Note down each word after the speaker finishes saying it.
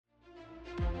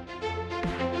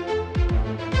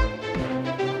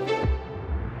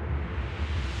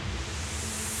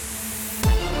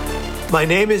My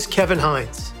name is Kevin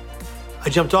Hines. I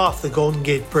jumped off the Golden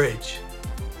Gate Bridge.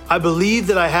 I believed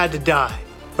that I had to die,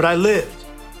 but I lived.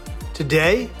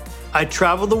 Today, I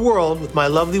travel the world with my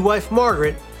lovely wife,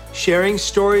 Margaret, sharing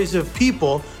stories of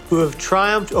people who have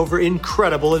triumphed over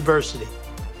incredible adversity.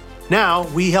 Now,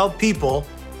 we help people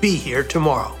be here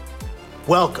tomorrow.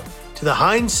 Welcome to the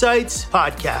Hindsights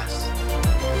Podcast.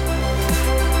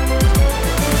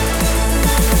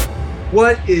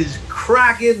 What is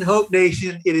cracking, Hope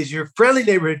Nation? It is your friendly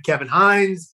neighborhood, Kevin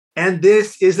Hines, and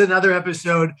this is another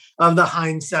episode of the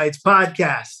Hindsights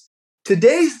Podcast.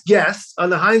 Today's guest on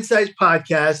the Hindsights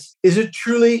Podcast is a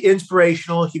truly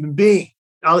inspirational human being.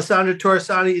 Alessandra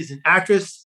Torresani is an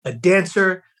actress, a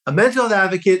dancer, a mental health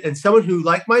advocate, and someone who,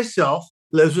 like myself,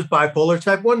 lives with bipolar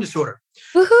type 1 disorder.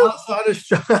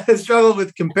 Alessandra has struggled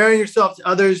with comparing herself to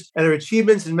others and her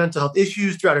achievements and mental health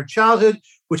issues throughout her childhood,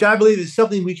 which I believe is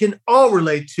something we can all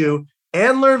relate to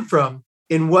and learn from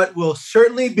in what will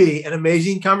certainly be an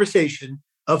amazing conversation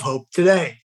of hope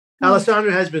today.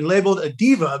 Alessandra has been labeled a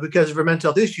diva because of her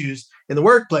mental health issues in the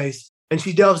workplace, and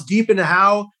she delves deep into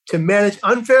how to manage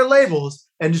unfair labels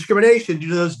and discrimination due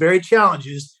to those very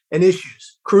challenges and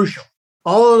issues. Crucial.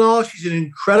 All in all, she's an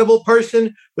incredible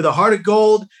person with a heart of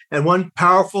gold and one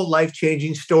powerful,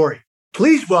 life-changing story.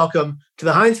 Please welcome to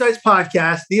the Hindsights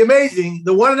Podcast, the amazing,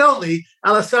 the one and only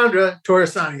Alessandra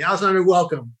Torresani. Alessandra,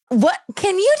 welcome. What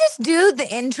can you just do the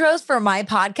intros for my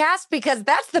podcast? Because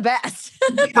that's the best.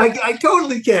 I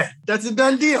totally can. That's a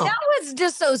done deal. That was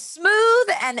just so smooth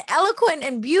and eloquent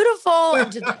and beautiful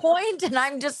and to the point. And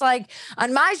I'm just like,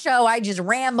 on my show, I just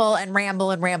ramble and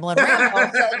ramble and ramble and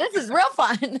ramble. So this is real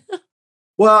fun.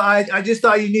 Well, I just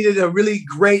thought you needed a really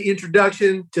great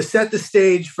introduction to set the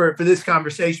stage for this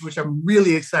conversation, which I'm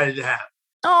really excited to have.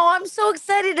 Oh, I'm so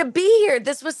excited to be here.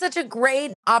 This was such a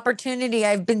great opportunity.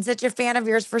 I've been such a fan of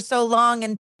yours for so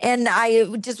long. And I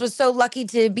just was so lucky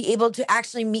to be able to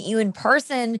actually meet you in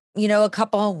person, a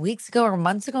couple of weeks ago or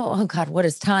months ago. Oh, God, what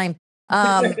is time?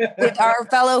 With our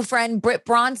fellow friend, Britt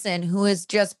Bronson, who has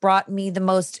just brought me the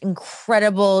most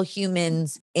incredible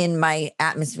humans in my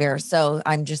atmosphere. So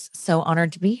I'm just so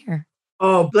honored to be here.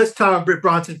 Oh, let's talk about Britt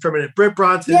Bronson for a minute. Britt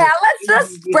Bronson. Yeah,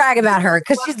 let's brag about her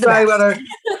because she's the best. About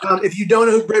her. If you don't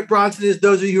know who Britt Bronson is,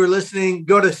 those of you who are listening,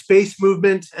 go to Space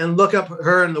Movement and look up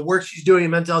her and the work she's doing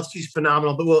in mental health. She's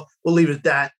phenomenal, but we'll leave it at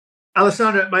that.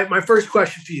 Alessandra, my first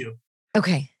question for you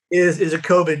is a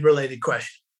COVID-related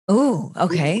question. Ooh,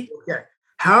 okay.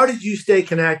 How did you stay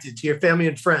connected to your family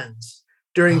and friends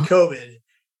during COVID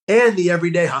and the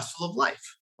everyday hustle of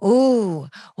life? Ooh,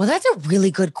 well, that's a really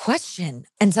good question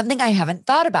and something I haven't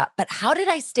thought about. But how did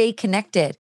I stay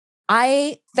connected?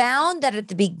 I found that at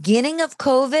the beginning of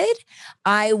COVID,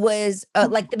 I was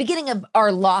like the beginning of our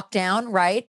lockdown,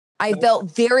 right? I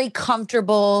felt very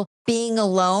comfortable being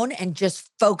alone and just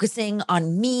focusing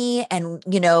on me and,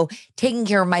 taking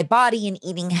care of my body and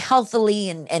eating healthily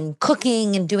and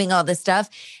cooking and doing all this stuff.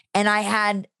 And I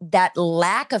had that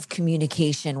lack of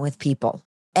communication with people.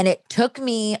 And it took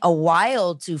me a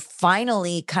while to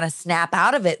finally kind of snap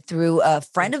out of it through a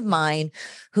friend of mine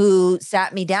who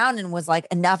sat me down and was like,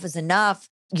 enough is enough.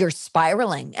 You're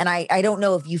spiraling. And I don't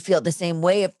know if you feel the same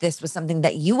way, if this was something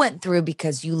that you went through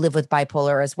because you live with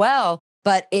bipolar as well.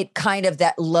 But it kind of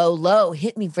that low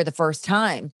hit me for the first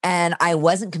time. And I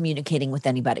wasn't communicating with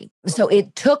anybody. So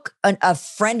it took a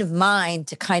friend of mine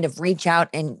to kind of reach out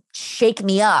and shake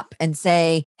me up and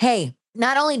say, hey,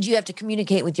 not only do you have to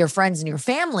communicate with your friends and your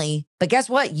family, but guess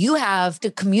what? You have to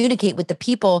communicate with the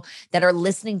people that are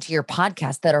listening to your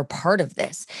podcast that are part of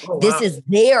this. Oh, wow. This is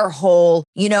their whole,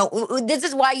 this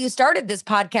is why you started this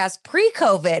podcast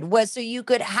pre-COVID, was so you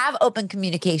could have open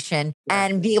communication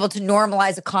and be able to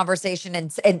normalize a conversation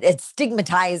and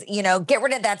stigmatize, get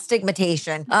rid of that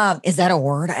stigmatization. Is that a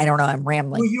word? I don't know. I'm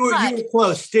rambling. Well, you were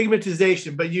close,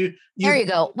 stigmatization, but you there you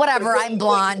go. Whatever. I'm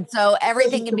blonde, so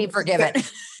everything can be forgiven.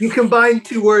 You combined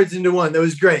two words into one. That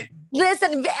was great.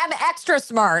 Listen, I'm extra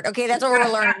smart. Okay, that's what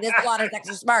we're learning. This blonde is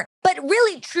extra smart. But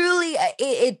really, truly,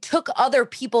 it took other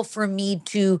people for me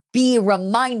to be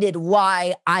reminded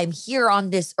why I'm here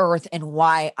on this earth and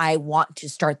why I want to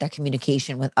start that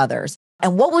communication with others.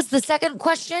 And what was the second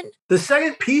question? The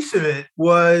second piece of it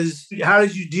was, how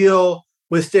did you deal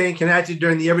with staying connected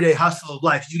during the everyday hustle of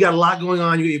life? You got a lot going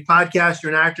on. You got your podcast,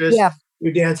 you're an actress,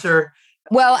 you're a dancer.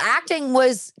 Well, acting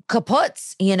was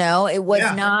kaputs, it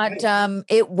was not,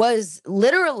 it was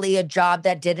literally a job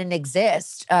that didn't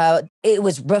exist. It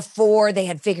was before they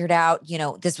had figured out,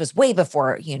 this was way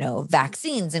before,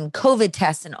 vaccines and COVID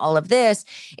tests and all of this.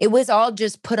 It was all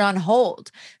just put on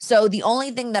hold. So the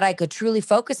only thing that I could truly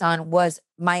focus on was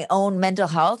my own mental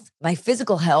health, my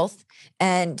physical health,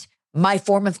 and my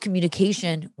form of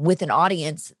communication with an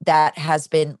audience that has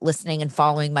been listening and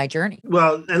following my journey.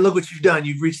 Well, and look what you've done.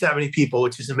 You've reached that many people,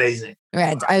 which is amazing.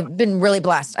 Right. I've been really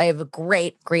blessed. I have a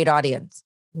great, great audience.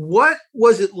 What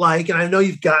was it like? And I know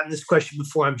you've gotten this question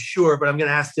before, I'm sure, but I'm going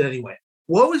to ask it anyway.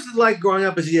 What was it like growing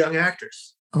up as a young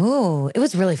actress? Oh, it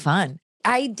was really fun.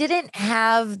 I didn't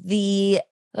have the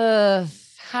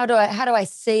how do I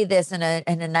say this in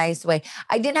a nice way?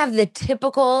 I didn't have the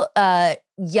typical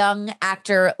young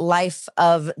actor life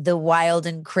of the wild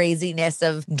and craziness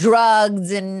of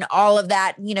drugs and all of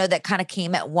that, that kind of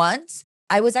came at once.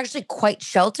 I was actually quite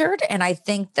sheltered. And I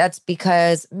think that's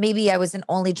because maybe I was an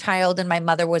only child and my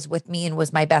mother was with me and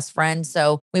was my best friend.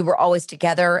 So we were always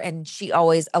together and she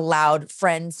always allowed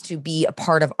friends to be a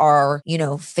part of our,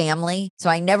 family. So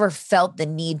I never felt the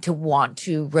need to want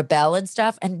to rebel and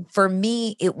stuff. And for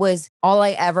me, it was all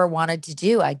I ever wanted to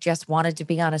do. I just wanted to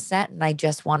be on a set and I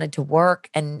just wanted to work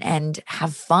and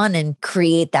have fun and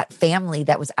create that family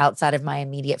that was outside of my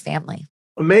immediate family.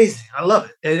 Amazing. I love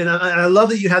it. And I love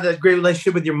that you had that great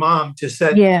relationship with your mom to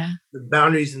set the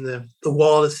boundaries and the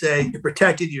wall to say, you're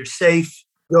protected, you're safe,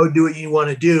 go do what you want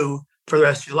to do for the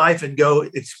rest of your life and go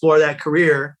explore that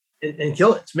career and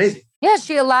kill it. It's amazing. Yeah,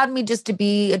 she allowed me just to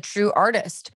be a true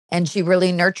artist. And she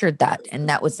really nurtured that. And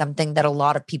that was something that a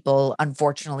lot of people,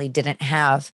 unfortunately, didn't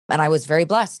have. And I was very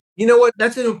blessed. You know what?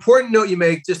 That's an important note you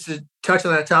make, just to touch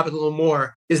on that topic a little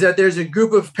more, is that there's a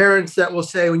group of parents that will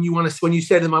say, when you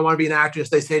say to them, I want to be an actress,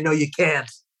 they say, no, you can't.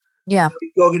 Yeah.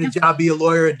 Go get a job, be a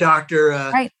lawyer, a doctor.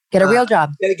 Right. Get a real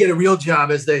job. Get a real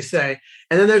job, as they say.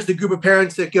 And then there's the group of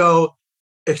parents that go,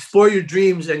 explore your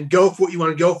dreams and go for what you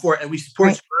want to go for. And we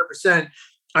support you 100%.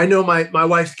 I know my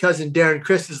wife's cousin, Darren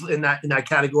Chris, is in that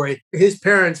category. His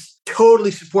parents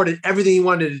totally supported everything he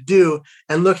wanted to do.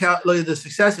 And look at the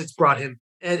success it's brought him.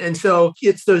 And so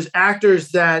it's those actors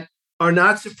that are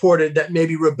not supported that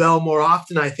maybe rebel more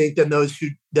often, I think, than those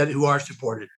who are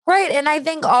supported. Right. And I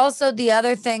think also the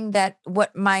other thing that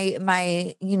what my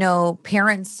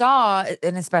parents saw,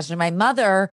 and especially my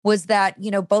mother, was that,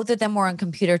 both of them were in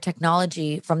computer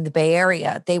technology from the Bay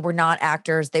Area. They were not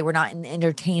actors. They were not in the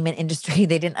entertainment industry.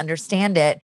 They didn't understand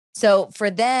it. So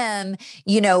for them,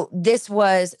 this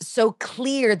was so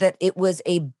clear that it was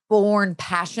a born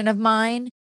passion of mine,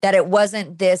 that it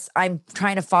wasn't this, I'm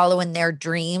trying to follow in their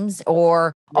dreams,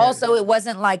 or also it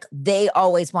wasn't like they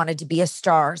always wanted to be a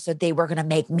star, so they were going to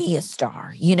make me a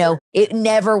star. It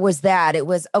never was that. It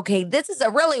was, okay, this is a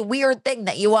really weird thing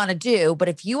that you want to do, but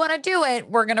if you want to do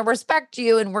it, we're going to respect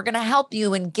you and we're going to help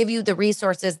you and give you the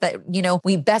resources that,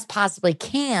 we best possibly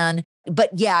can.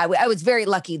 But yeah, I was very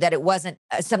lucky that it wasn't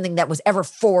something that was ever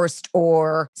forced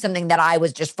or something that I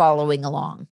was just following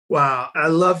along. Wow. I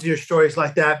loved your stories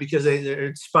like that because they're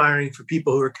inspiring for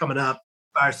people who are coming up.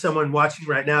 Or someone watching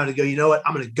right now to go, you know what?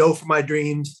 I'm going to go for my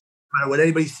dreams. No matter what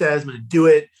anybody says, I'm going to do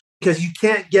it. Because you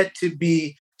can't get to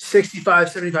be 65,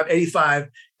 75, 85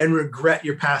 and regret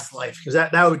your past life. Because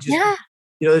that would just,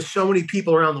 there's so many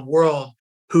people around the world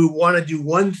who want to do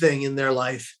one thing in their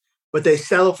life, but they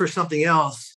settle for something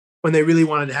else when they really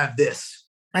wanted to have this.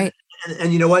 Right.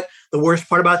 And you know what? The worst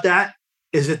part about that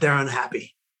is that they're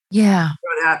unhappy. Yeah.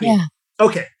 They're unhappy. Yeah.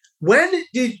 Okay.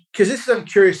 Because this is I'm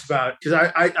curious about, because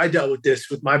I dealt with this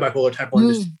with my bipolar type 1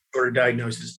 disorder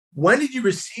diagnosis. When did you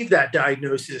receive that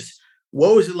diagnosis?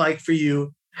 What was it like for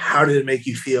you? How did it make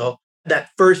you feel? That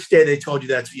first day they told you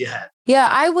that's what you had. Yeah,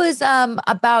 I was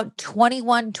about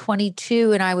 21,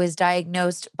 22, and I was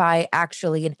diagnosed by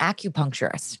actually an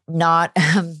acupuncturist, not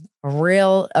a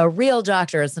real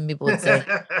doctor, as some people would say.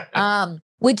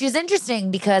 Which is interesting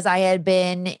because I had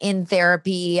been in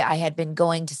therapy. I had been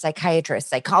going to psychiatrists,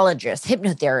 psychologists,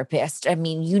 hypnotherapists. I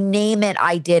mean, you name it,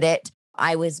 I did it.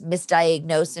 I was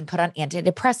misdiagnosed and put on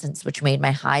antidepressants, which made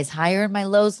my highs higher and my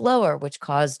lows lower, which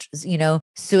caused,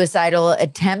 suicidal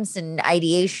attempts and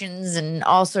ideations and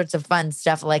all sorts of fun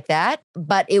stuff like that.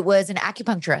 But it was an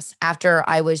acupuncturist after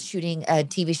I was shooting a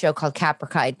TV show called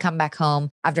Caprica. I'd come back home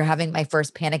after having my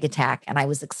first panic attack and I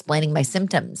was explaining my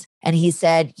symptoms. And he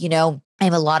said, I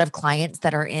have a lot of clients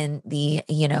that are in the,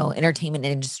 entertainment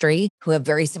industry who have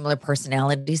very similar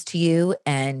personalities to you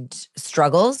and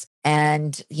struggles.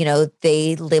 And,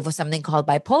 they live with something called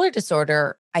bipolar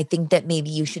disorder. I think that maybe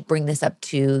you should bring this up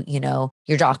to,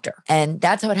 your doctor. And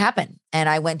that's how it happened. And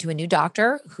I went to a new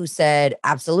doctor who said,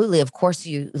 absolutely, of course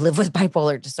you live with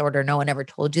bipolar disorder. No one ever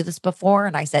told you this before.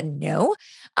 And I said, no,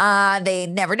 they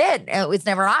never did. It was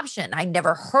never an option. I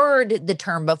never heard the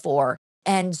term before.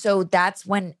 And so that's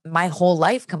when my whole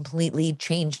life completely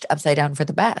changed upside down for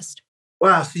the best.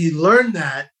 Wow. So you learned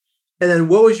that. And then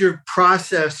what was your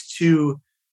process to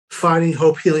finding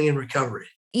hope, healing, and recovery?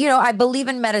 I believe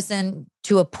in medicine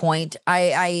to a point.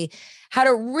 I had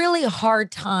a really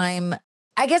hard time.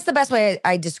 I guess the best way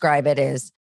I describe it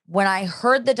is when I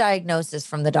heard the diagnosis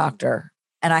from the doctor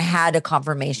and I had a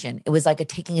confirmation, it was like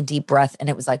taking a deep breath. And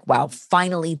it was like, wow,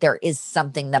 finally, there is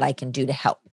something that I can do to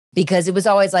help. Because it was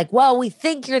always like, well, we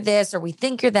think you're this or we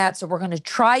think you're that. So we're going to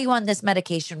try you on this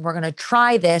medication. We're going to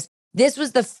try this. This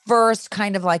was the first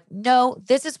kind of like, no,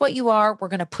 this is what you are. We're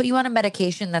going to put you on a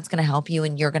medication that's going to help you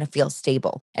and you're going to feel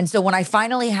stable. And so when I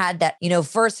finally had that,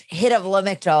 first hit of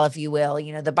Lamictal, if you will,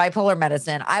 the bipolar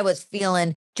medicine, I was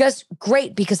feeling just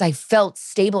great because I felt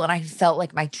stable and I felt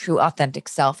like my true authentic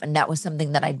self. And that was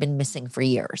something that I'd been missing for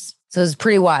years. So it was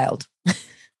pretty wild.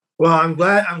 Well, I'm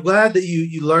glad that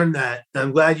you learned that.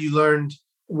 I'm glad you learned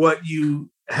what you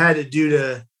had to do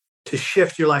to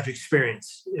shift your life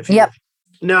experience. Yep.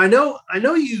 Now I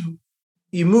know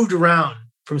you moved around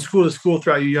from school to school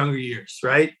throughout your younger years,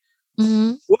 right?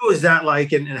 Mm-hmm. What was that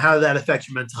like, and how did that affect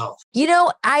your mental health?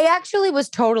 I actually was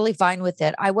totally fine with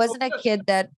it. I wasn't a kid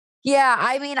that, yeah,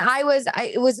 I mean,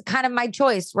 it was kind of my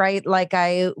choice, right? Like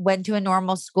I went to a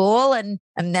normal school and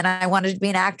then I wanted to be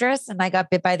an actress and I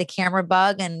got bit by the camera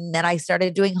bug. And then I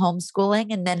started doing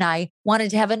homeschooling. And then I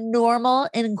wanted to have a normal,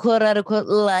 in quote unquote,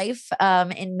 life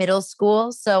in middle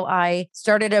school. So I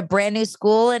started a brand new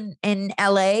school in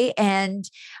LA and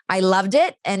I loved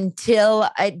it until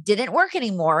it didn't work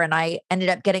anymore. And I ended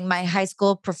up getting my high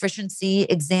school proficiency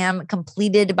exam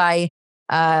completed by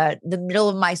the middle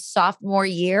of my sophomore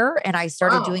year. And I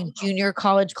started doing junior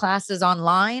college classes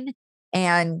online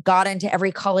and got into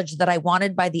every college that I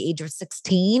wanted by the age of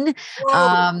 16.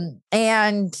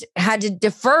 And had to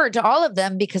defer to all of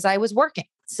them because I was working.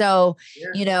 So,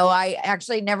 I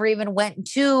actually never even went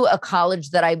to a college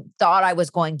that I thought I was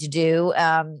going to do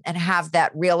and have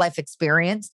that real life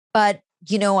experience. But,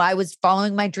 I was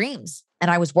following my dreams and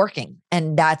I was working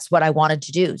and that's what I wanted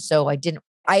to do. So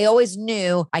I always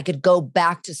knew I could go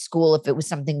back to school if it was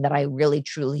something that I really,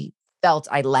 truly felt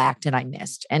I lacked and I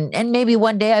missed. And maybe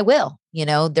one day I will,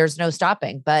 there's no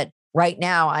stopping. But right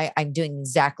now I'm doing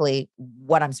exactly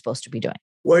what I'm supposed to be doing.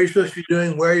 What you're supposed to be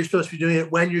doing, where you're supposed to be doing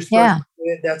it, when you're supposed to be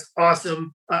doing it. That's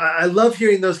awesome. I love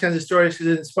hearing those kinds of stories because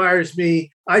it inspires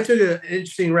me. I took an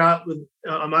interesting route with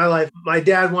my life. My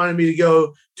dad wanted me to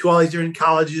go to all these different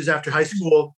colleges after high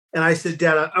school. And I said,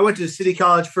 Dad, I went to City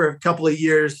College for a couple of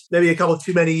years, maybe a couple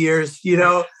too many years,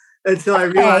 until I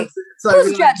realized.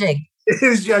 Who's judging?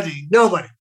 Who's judging? Nobody.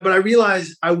 But I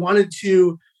realized I wanted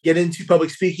to get into public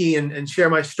speaking and share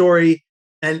my story.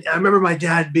 And I remember my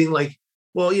dad being like,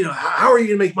 well, how are you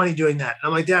going to make money doing that? And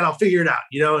I'm like, Dad, I'll figure it out,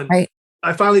 And right.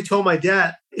 I finally told my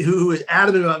dad, who was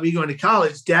adamant about me going to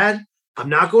college, Dad, I'm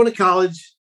not going to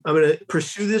college. I'm going to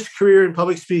pursue this career in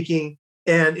public speaking.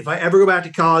 And if I ever go back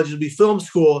to college, it'll be film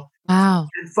school. Wow.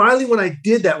 And finally, when I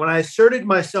did that, when I asserted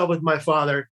myself with my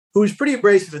father, who was pretty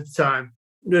abrasive at the time,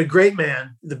 a great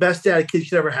man, the best dad a kid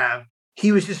could ever have,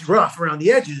 he was just rough around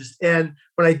the edges. And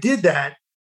when I did that,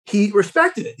 he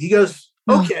respected it. He goes,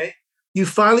 okay, you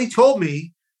finally told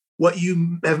me what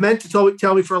you have meant to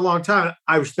tell me for a long time.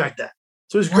 I respect that.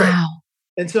 So it was great. Wow.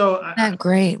 And so that's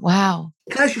great. Wow.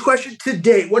 Can I ask you a question? To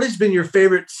date, what has been your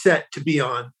favorite set to be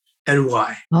on? And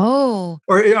why? Oh.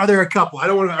 Or are there a couple? I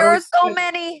don't want to. There are so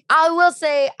many. I will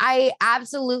say I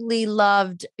absolutely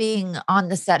loved being on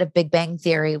the set of Big Bang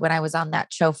Theory when I was on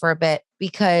that show for a bit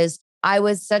because I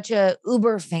was such a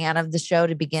uber fan of the show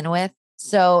to begin with.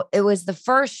 So it was the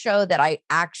first show that I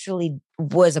actually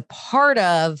was a part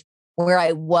of where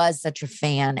I was such a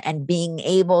fan, and being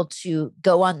able to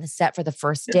go on the set for the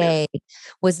first day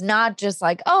was not just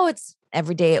like, oh, it's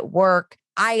every day at work.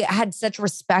 I had such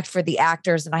respect for the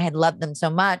actors and I had loved them so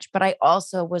much, but I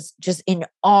also was just in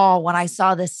awe when I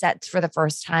saw the sets for the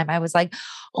first time. I was like,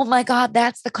 oh my God,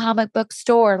 that's the comic book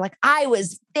store. Like I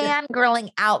was fangirling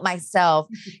out myself.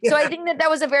 So I think that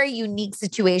was a very unique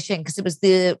situation because it was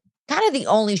the kind of the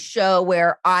only show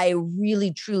where I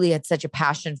really, truly had such a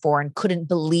passion for and couldn't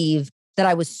believe that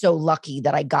I was so lucky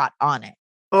that I got on it.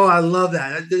 Oh, I love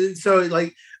that. So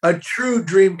like a true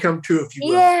dream come true, if you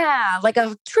will. Yeah, like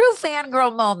a true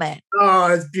fangirl moment.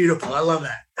 Oh, it's beautiful. I love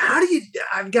that.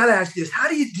 I've got to ask you this, how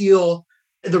do you deal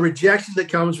the rejection that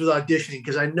comes with auditioning?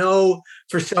 Because I know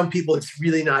for some people, it's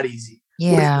really not easy.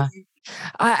 Yeah.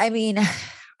 I mean,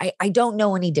 I don't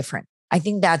know any different. I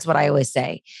think that's what I always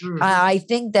say. I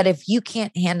think that if you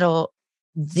can't handle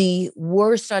the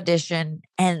worst audition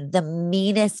and the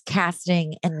meanest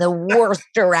casting and the worst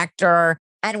director,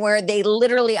 and where they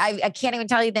literally, I can't even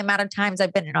tell you the amount of times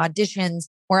I've been in auditions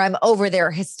where I'm over there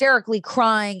hysterically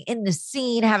crying in the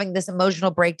scene, having this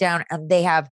emotional breakdown, and they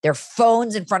have their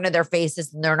phones in front of their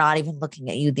faces and they're not even looking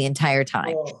at you the entire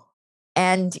time.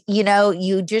 And,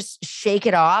 you just shake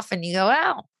it off and you go,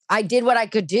 well, I did what I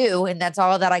could do. And that's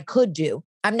all that I could do.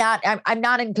 I'm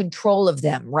not in control of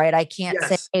them, right? I can't say,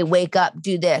 Yes. hey, wake up,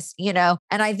 do this,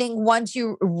 And I think once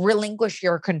you relinquish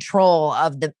your control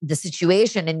of the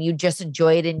situation and you just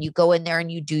enjoy it and you go in there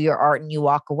and you do your art and you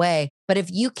walk away. But if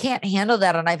you can't handle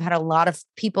that, and I've had a lot of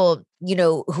people,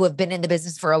 who have been in the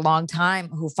business for a long time,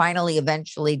 who finally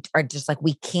eventually are just like,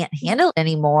 we can't handle it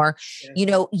anymore.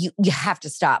 Yeah. You have to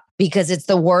stop because it's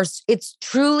the worst. It's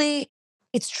truly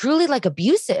like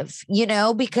abusive,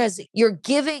 because you're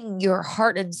giving your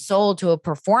heart and soul to a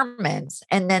performance.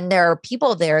 And then there are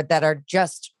people there that are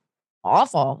just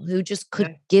awful who just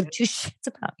could give two shits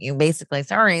about you, basically.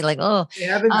 Sorry. Like, oh, They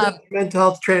haven't done mental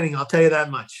health training. I'll tell you that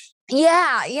much.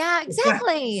 yeah,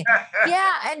 exactly.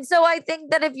 Yeah. And so I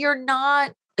think that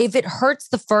if it hurts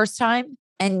the first time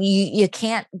and you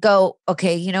can't go,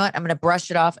 okay, you know what? I'm going to brush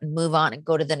it off and move on and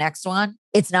go to the next one.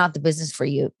 It's not the business for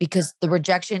you because the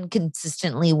rejection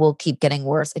consistently will keep getting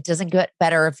worse. It doesn't get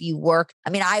better if you work. I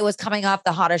mean, I was coming off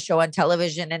the hottest show on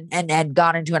television and had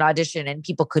gone into an audition and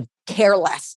people could care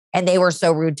less. And they were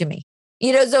so rude to me.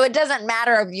 So it doesn't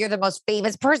matter if you're the most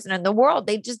famous person in the world.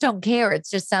 They just don't care. It's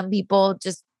just some people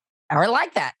just are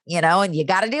like that, and you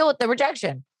got to deal with the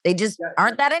rejection. They just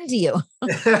aren't that into you.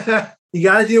 You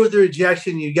got to deal with the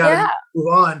rejection. You got to move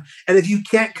on. And if you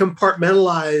can't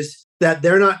compartmentalize that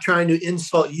they're not trying to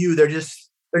insult you, they're just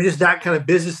that kind of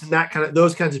business and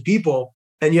those kinds of people.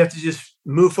 And you have to just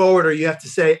move forward, or you have to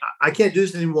say, I can't do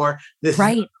this anymore. This is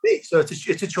not for me. So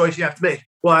it's a choice you have to make.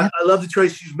 Well, I love the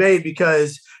choice you've made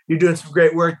because you're doing some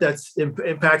great work that's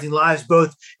impacting lives,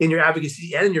 both in your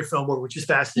advocacy and in your film work, which is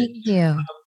fascinating. Thank you.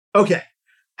 Okay.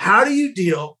 How do you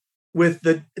deal with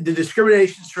the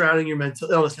discrimination surrounding your mental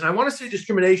illness? And I want to say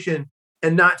discrimination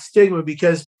and not stigma,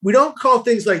 because we don't call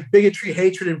things like bigotry,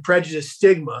 hatred, and prejudice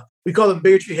stigma. We call them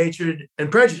bigotry, hatred, and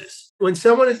prejudice. When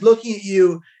someone is looking at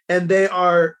you and they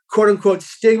are, quote unquote,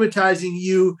 stigmatizing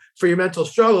you for your mental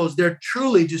struggles, they're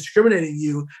truly discriminating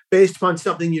you based upon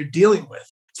something you're dealing with,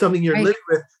 something you're living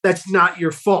with that's not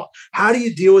your fault. How do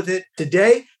you deal with it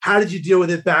today? How did you deal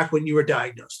with it back when you were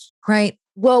diagnosed? Right.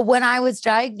 Well, when I was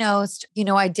diagnosed,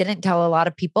 I didn't tell a lot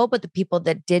of people, but the people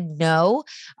that did know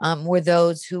were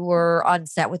those who were on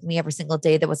set with me every single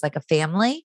day. That was like a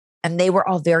family, and they were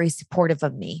all very supportive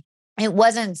of me. It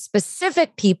wasn't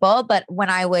specific people, but when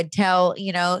I would tell,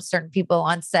 certain people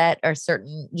on set or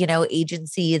certain,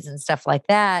 agencies and stuff like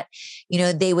that,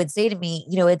 they would say to me,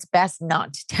 it's best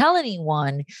not to tell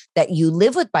anyone that you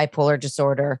live with bipolar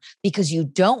disorder because you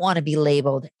don't want to be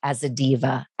labeled as a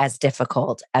diva, as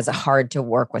difficult, as a hard to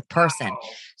work with person.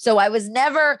 So I was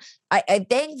never, I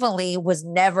thankfully was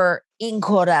never in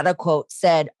quote unquote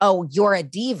said, oh, you're a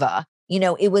diva.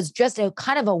 It was just a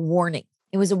kind of a warning.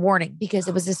 It was a warning because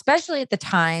it was especially at the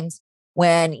times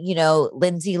when,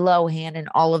 Lindsay Lohan and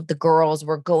all of the girls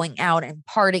were going out and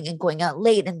partying and going out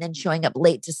late and then showing up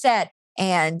late to set,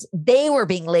 and they were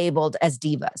being labeled as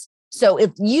divas. So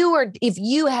if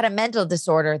you had a mental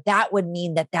disorder, that would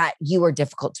mean that you were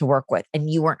difficult to work with and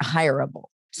you weren't hireable.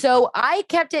 So I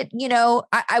kept it,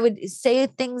 I would say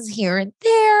things here and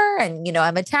there, and,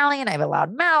 I'm Italian, I have a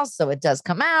loud mouth, so it does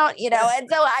come out, and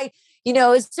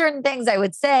so certain things I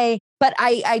would say, but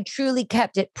I truly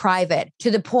kept it private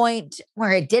to the point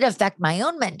where it did affect my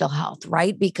own mental health,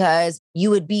 right? Because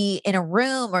you would be in a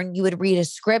room or you would read a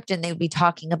script and they would be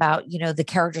talking about, the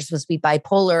character's supposed to be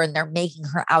bipolar and they're making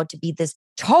her out to be this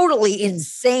totally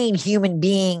insane human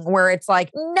being where it's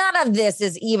like, none of this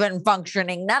is even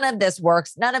functioning. None of this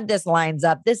works. None of this lines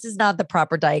up. This is not the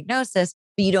proper diagnosis,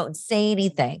 but you don't say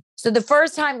anything. So the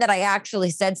first time that I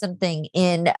actually said something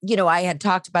I had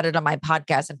talked about it on my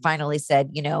podcast and finally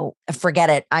said, forget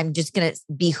it. I'm just going to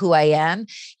be who I am.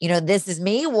 This is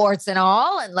me, warts and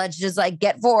all, and let's just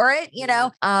get for it,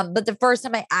 But the first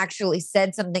time I actually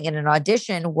said something in an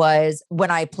audition was when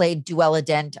I played Duella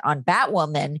Dent on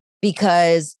Batwoman,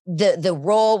 because the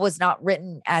role was not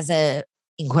written as a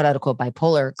in quote unquote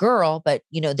bipolar girl, but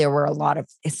there were a lot of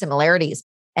similarities.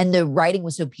 And the writing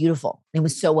was so beautiful. It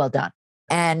was so well done.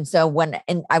 And so when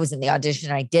I was in the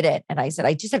audition, I did it. And I said,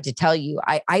 I just have to tell you,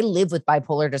 I live with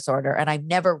bipolar disorder. And I've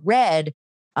never read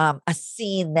a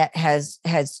scene that has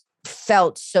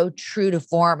felt so true to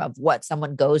form of what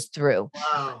someone goes through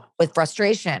with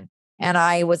frustration. And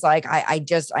I was like,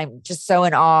 I'm just so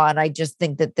in awe. And I just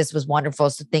think that this was wonderful.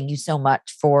 So thank you so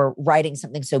much for writing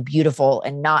something so beautiful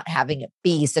and not having it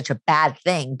be such a bad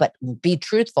thing, but be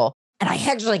truthful. And I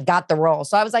actually got the role.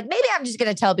 So I was like, maybe I'm just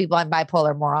going to tell people I'm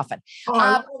bipolar more often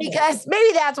because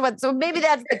maybe that's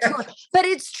the truth. But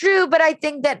it's true. But I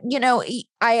think that,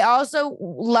 I also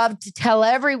love to tell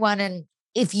everyone, and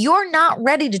if you're not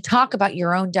ready to talk about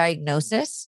your own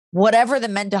diagnosis, whatever the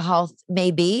mental health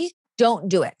may be, don't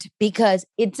do it because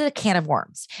it's a can of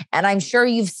worms. And I'm sure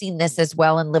you've seen this as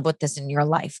well and live with this in your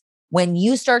life. When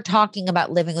you start talking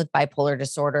about living with bipolar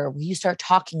disorder, when you start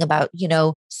talking about,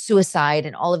 suicide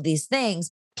and all of these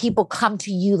things, people come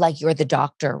to you like you're the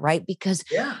doctor, right? Because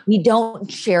we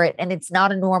don't share it and it's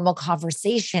not a normal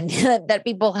conversation that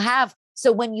people have.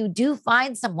 So when you do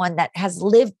find someone that has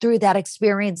lived through that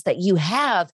experience that you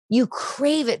have, you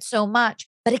crave it so much,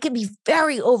 but it can be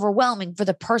very overwhelming for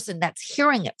the person that's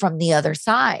hearing it from the other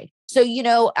side. So,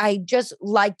 I just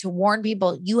like to warn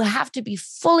people, you have to be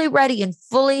fully ready and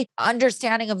fully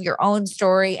understanding of your own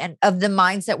story and of the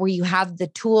mindset where you have the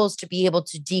tools to be able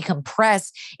to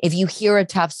decompress if you hear a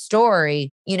tough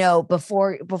story,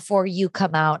 before you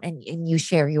come out and you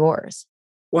share yours.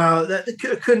 Wow, I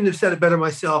couldn't have said it better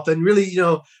myself. And really,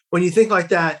 when you think like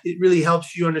that, it really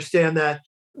helps you understand that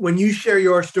when you share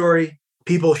your story,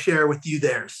 people share with you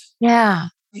theirs. Yeah.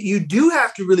 You do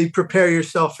have to really prepare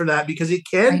yourself for that because it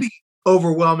can be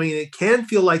overwhelming and it can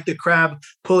feel like the crab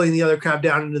pulling the other crab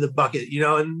down into the bucket,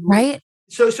 and right.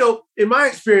 So in my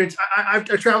experience, I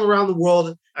travel around the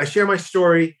world. I share my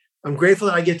story. I'm grateful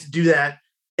that I get to do that.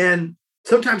 And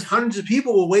sometimes hundreds of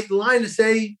people will wait in line to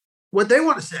say what they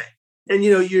want to say. And,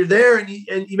 you're there and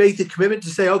you make the commitment to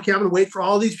say, okay, I'm going to wait for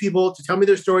all these people to tell me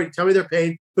their story, to tell me their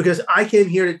pain, because I came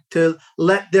here to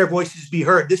let their voices be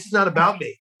heard. This is not about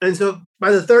me. And so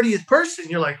by the 30th person,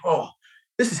 you're like, oh,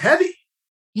 this is heavy.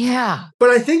 Yeah.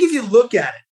 But I think if you look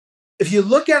at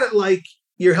it like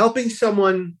you're helping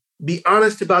someone be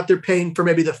honest about their pain for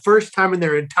maybe the first time in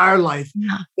their entire life,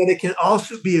 then it can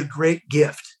also be a great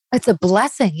gift. It's a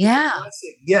blessing. Yeah.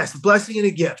 Yes, a blessing and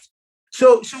a gift.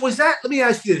 So was that, let me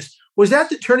ask you this. Was that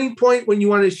the turning point when you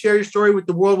wanted to share your story with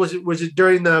the world? Was it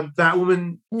during the Fat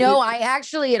Woman? No, I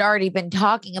actually had already been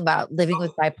talking about living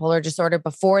with bipolar disorder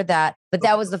before that, but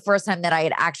that was the first time that I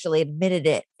had actually admitted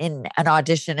it in an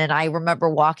audition. And I remember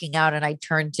walking out and I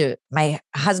turned to my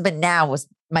husband, now was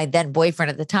my then boyfriend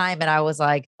at the time. And I was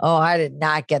like, oh, I did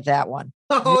not get that one.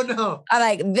 Oh, no. I'm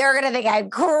like, they're going to think I'm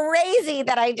crazy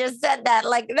that I just said that.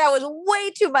 Like that was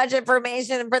way too much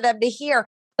information for them to hear.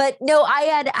 But no, I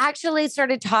had actually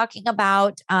started talking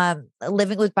about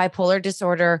living with bipolar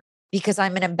disorder because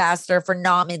I'm an ambassador for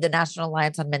NAMI, the National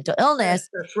Alliance on Mental Illness.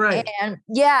 That's right.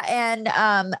 And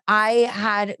I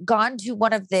had gone to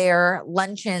one of their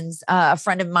luncheons. A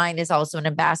friend of mine is also an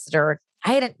ambassador.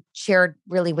 I hadn't shared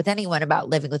really with anyone about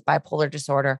living with bipolar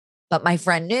disorder, but my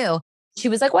friend knew. She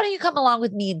was like, why don't you come along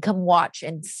with me and come watch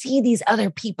and see these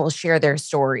other people share their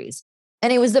stories?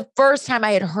 And it was the first time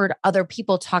I had heard other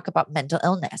people talk about mental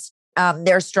illness,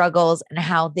 their struggles and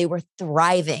how they were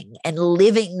thriving and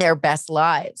living their best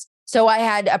lives. So I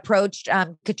had approached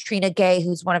Katrina Gay,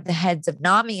 who's one of the heads of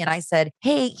NAMI. And I said,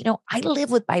 hey, I live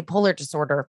with bipolar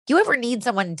disorder. You ever need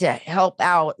someone to help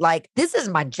out? Like, this is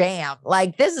my jam.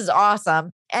 Like, this is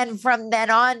awesome. And from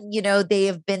then on, they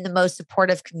have been the most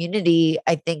supportive community,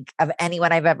 I think, of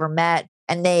anyone I've ever met.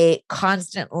 And they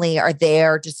constantly are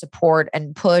there to support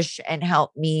and push and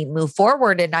help me move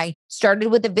forward. And I started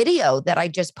with a video that I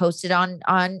just posted on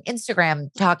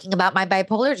Instagram talking about my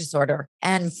bipolar disorder.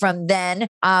 And from then,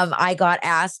 I got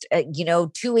asked,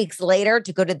 2 weeks later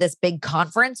to go to this big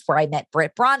conference where I met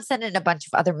Britt Bronson and a bunch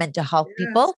of other mental health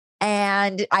people.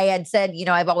 And I had said,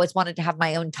 I've always wanted to have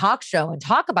my own talk show and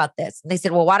talk about this. And they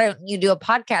said, well, why don't you do a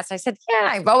podcast? I said, yeah,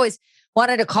 I've always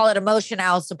wanted to call it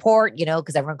emotional support,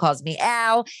 because everyone calls me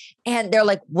Al. And they're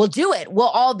like, we'll do it. We'll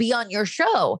all be on your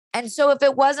show. And so if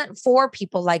it wasn't for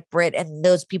people like Britt and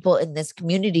those people in this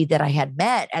community that I had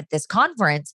met at this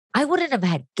conference, I wouldn't have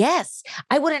had guests.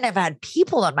 I wouldn't have had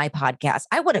people on my podcast.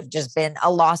 I would have just been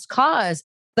a lost cause.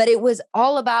 But it was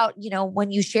all about,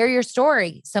 when you share your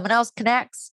story, someone else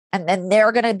connects. And then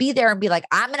they're going to be there and be like,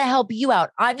 I'm going to help you out.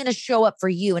 I'm going to show up for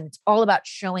you. And it's all about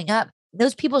showing up.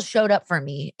 Those people showed up for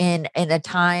me in a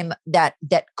time that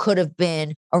could have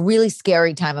been a really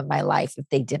scary time of my life if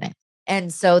they didn't.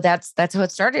 And so that's how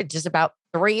it started just about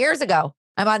 3 years ago.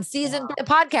 I'm on season 3 of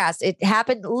the podcast. It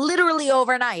happened literally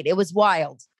overnight. It was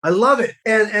wild. I love it.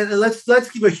 And let's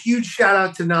give a huge shout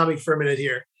out to NAMI for a minute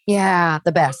here. Yeah,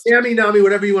 the best. NAMI,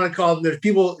 whatever you want to call them. There's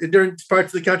people in different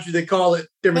parts of the country that call it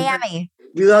different. NAMI.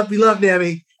 We love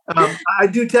NAMI. I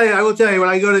will tell you, when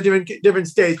I go to different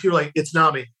states, people are like, it's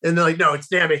NAMI. And they're like, no,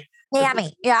 it's NAMI.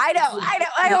 NAMI. Yeah, I know.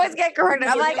 I always get corrected.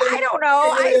 I'm like, I don't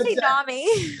know. I see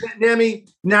NAMI. NAMI,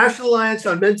 National Alliance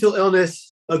on Mental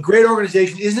Illness, a great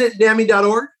organization. Isn't it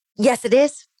NAMI.org? Yes, it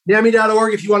is.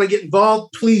 NAMI.org. If you want to get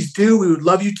involved, please do. We would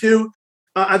love you to.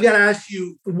 I've got to ask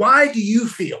you, why do you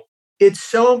feel it's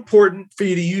so important for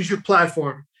you to use your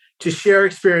platform to share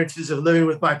experiences of living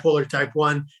with bipolar type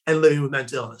 1 and living with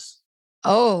mental illness?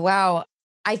 Oh, wow.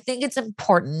 I think it's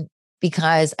important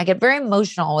because I get very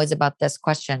emotional always about this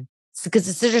question. It's because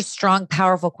it's such a strong,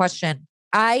 powerful question.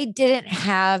 I didn't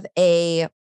have a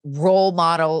role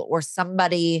model or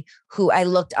somebody who I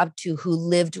looked up to who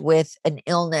lived with an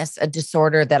illness, a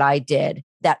disorder that I did,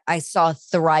 that I saw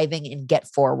thriving and get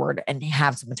forward and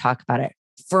have someone talk about it.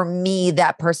 For me,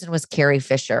 that person was Carrie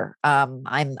Fisher.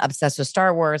 I'm obsessed with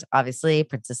Star Wars, obviously,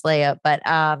 Princess Leia, but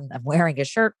I'm wearing a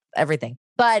shirt, everything.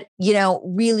 But,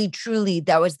 really, truly,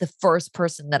 that was the first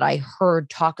person that I heard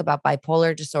talk about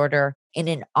bipolar disorder in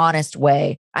an honest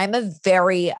way. I'm a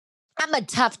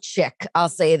tough chick. I'll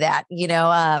say that,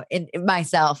 in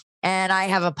myself. And I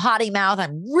have a potty mouth.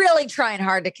 I'm really trying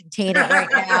hard to contain it right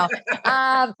now.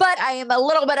 But I am a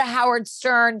little bit of Howard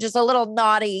Stern, just a little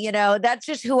naughty, that's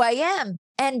just who I am.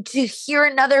 And to hear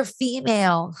another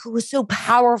female who was so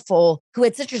powerful, who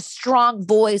had such a strong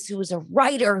voice, who was a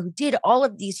writer, who did all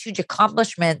of these huge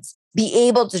accomplishments, be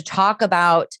able to talk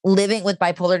about living with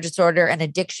bipolar disorder and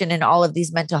addiction and all of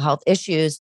these mental health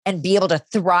issues and be able to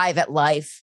thrive at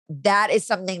life. That is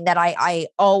something that I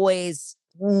always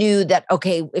knew that,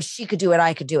 okay, if she could do it,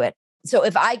 I could do it. So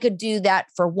if I could do that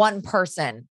for one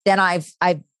person, then I've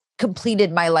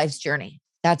completed my life's journey.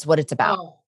 That's what it's about.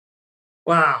 Oh,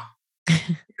 wow.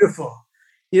 Beautiful.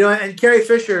 And Carrie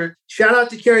Fisher, shout out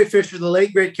to Carrie Fisher, the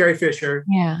late, great Carrie Fisher.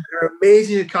 Yeah. Her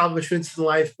amazing accomplishments in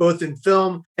life, both in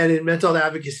film and in mental health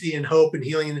advocacy and hope and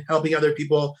healing and helping other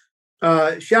people.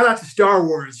 Shout out to Star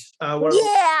Wars.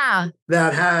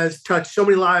 That has touched so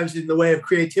many lives in the way of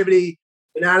creativity,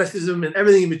 fanaticism, and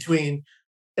everything in between.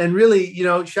 And really,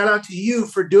 shout out to you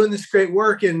for doing this great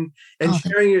work and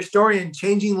sharing your story and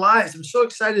changing lives. I'm so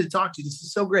excited to talk to you. This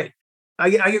is so great. I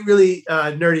get really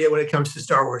nerdy when it comes to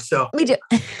Star Wars. So me too.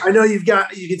 I know you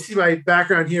can see my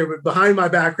background here, but behind my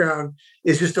background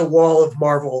is just a wall of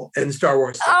Marvel and Star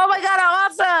Wars. Oh my God, how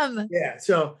awesome. Yeah.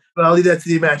 So, but I'll leave that to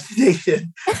the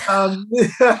imagination.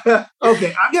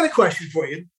 Okay. I've got a question for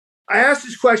you. I asked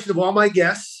this question of all my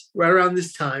guests right around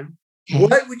this time. Okay.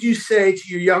 What would you say to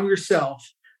your younger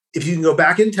self if you can go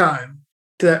back in time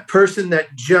to that person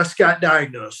that just got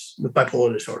diagnosed with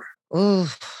bipolar disorder? Ooh,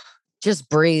 just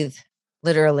breathe.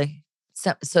 Literally.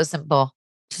 So simple.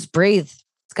 Just breathe.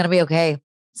 It's going to be okay.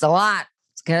 It's a lot.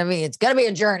 It's going to be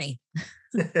a journey,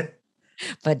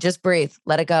 but just breathe.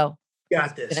 Let it go.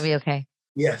 Got this. It's going to be okay.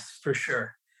 Yes, for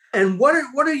sure. And what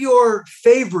are your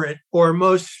favorite or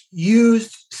most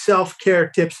used self-care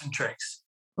tips and tricks?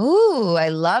 Ooh, I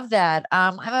love that.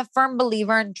 I'm a firm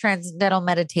believer in transcendental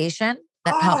meditation.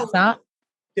 That helps out.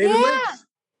 David Lynch.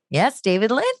 Yes, David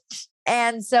Lynch.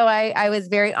 And so I was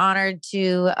very honored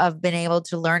to have been able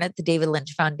to learn at the David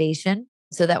Lynch Foundation.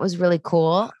 So that was really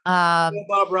cool. Bob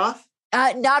Roth?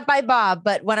 Not by Bob,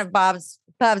 but one of Bob's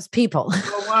people.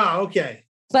 Oh, wow. Okay.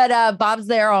 But Bob's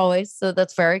there always. So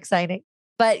that's very exciting.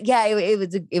 But yeah,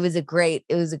 it was a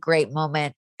great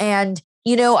moment. And,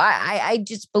 I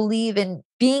just believe in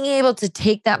being able to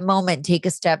take that moment, take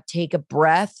a step, take a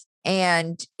breath.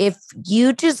 And if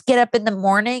you just get up in the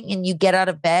morning and you get out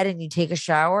of bed and you take a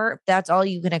shower, if that's all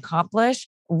you can accomplish,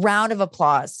 round of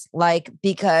applause.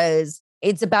 Because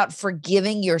it's about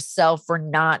forgiving yourself for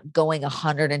not going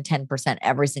 110%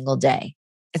 every single day.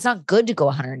 It's not good to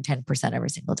go 110% every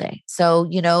single day. So,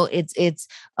 it's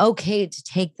okay to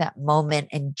take that moment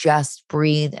and just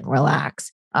breathe and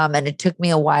relax. And it took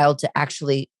me a while to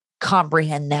actually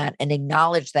comprehend that and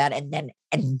acknowledge that and then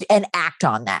and act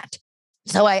on that.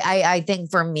 So I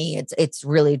think for me, it's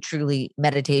really truly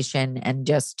meditation and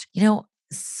just,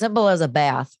 simple as a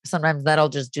bath. Sometimes that'll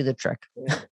just do the trick.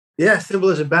 Yeah, simple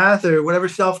as a bath or whatever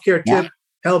self-care tip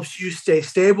helps you stay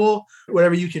stable,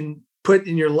 whatever you can put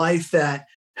in your life that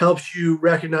helps you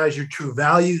recognize your true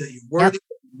value, that you're worthy,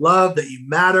 that you love, that you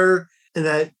matter, and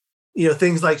that,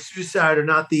 things like suicide are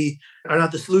not the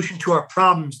solution to our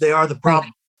problems. They are the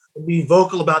problem. Right. Being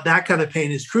vocal about that kind of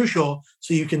pain is crucial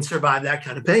so you can survive that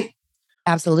kind of pain.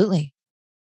 Absolutely.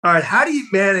 All right. How do you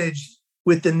manage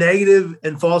with the negative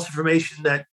and false information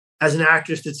that, as an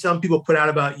actress, that some people put out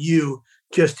about you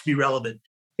just to be relevant?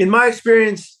 In my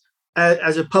experience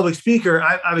as a public speaker,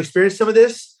 I've experienced some of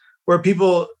this where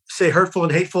people say hurtful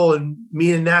and hateful and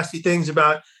mean and nasty things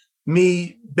about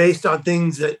me based on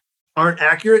things that aren't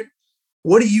accurate.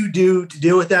 What do you do to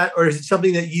deal with that? Or is it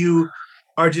something that you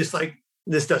are just like,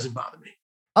 this doesn't bother me?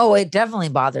 Oh, it definitely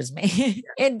bothers me.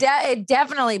 It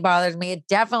definitely bothers me. It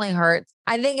definitely hurts.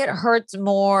 I think it hurts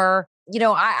more.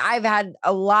 I've had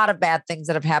a lot of bad things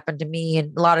that have happened to me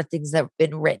and a lot of things that have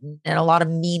been written and a lot of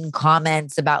mean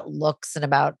comments about looks and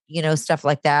about, stuff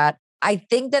like that. I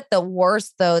think that the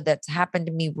worst though that's happened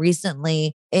to me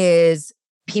recently is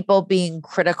people being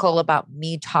critical about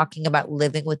me talking about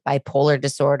living with bipolar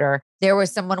disorder. There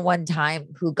was someone one time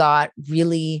who got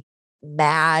really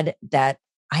mad that,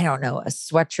 I don't know, a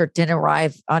sweatshirt didn't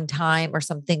arrive on time or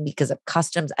something because of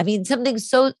customs. I mean, something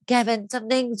so, Kevin,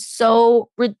 something so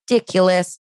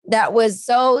ridiculous that was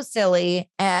so silly.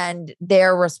 And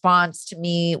their response to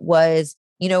me was,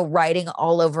 writing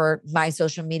all over my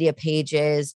social media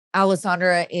pages.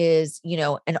 Alessandra is,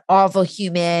 an awful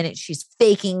human. She's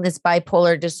faking this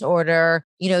bipolar disorder.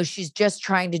 She's just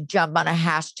trying to jump on a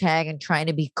hashtag and trying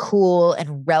to be cool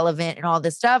and relevant and all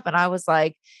this stuff. And I was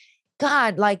like,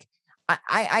 God, like,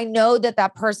 I know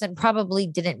that person probably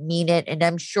didn't mean it. And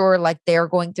I'm sure like they're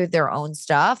going through their own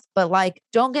stuff, but like,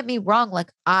 don't get me wrong.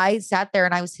 Like I sat there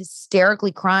and I was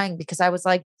hysterically crying because I was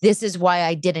like, this is why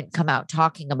I didn't come out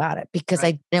talking about it, because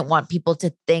I didn't want people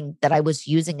to think that I was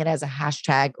using it as a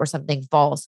hashtag or something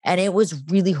false. And it was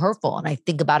really hurtful. And I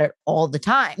think about it all the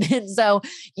time. And so,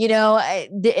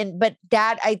 but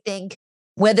that, I think,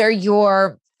 whether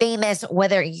you're famous,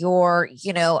 whether you're,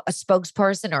 a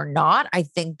spokesperson or not, I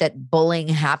think that bullying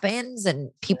happens and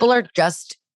people are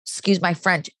just, excuse my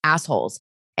French, assholes.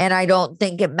 And I don't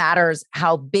think it matters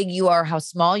how big you are, how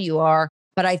small you are,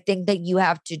 but I think that you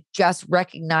have to just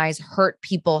recognize hurt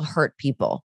people hurt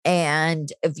people.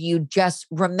 And if you just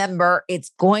remember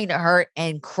it's going to hurt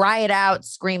and cry it out,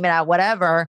 scream it out,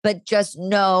 whatever, but just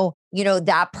know,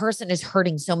 that person is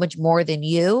hurting so much more than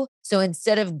you. So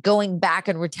instead of going back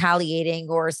and retaliating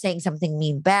or saying something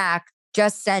mean back,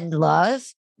 just send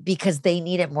love because they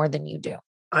need it more than you do.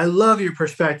 I love your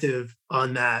perspective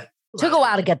on that. Took a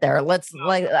while to get there.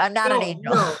 I'm not an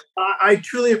angel. No, I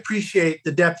truly appreciate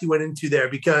the depth you went into there,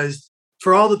 because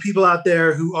for all the people out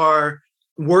there who are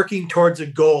working towards a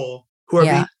goal, who are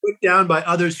being put down by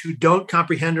others who don't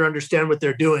comprehend or understand what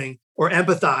they're doing or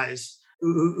empathize,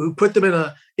 who put them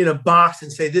in a box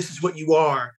and say, this is what you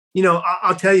are.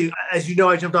 I'll tell you, as you know,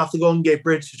 I jumped off the Golden Gate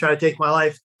Bridge to try to take my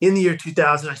life in the year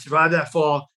 2000. I survived that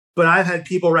fall, but I've had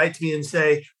people write to me and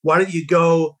say, why don't you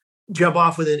go jump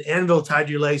off with an anvil tied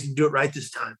to your legs and do it right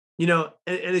this time? And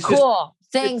it's cool.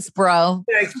 Thanks, bro.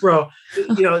 Thanks, bro.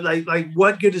 Like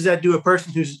what good does that do a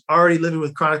person who's already living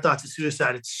with chronic thoughts of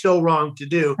suicide? It's so wrong to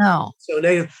do. No. So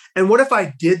negative. And what if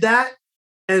I did that?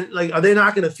 And like, are they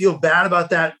not going to feel bad about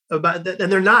that? And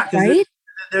they're not, because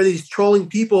they're these trolling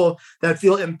people that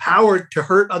feel empowered to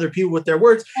hurt other people with their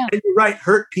words. Yeah. And you're right,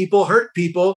 hurt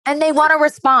people. And they want a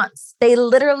response. They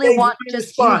literally want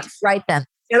just you to write them.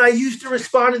 And I used to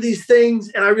respond to these things,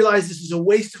 and I realized this is a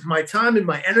waste of my time and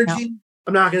my energy. No.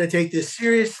 I'm not going to take this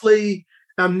seriously.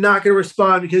 I'm not going to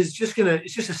respond because it's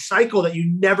just a cycle that you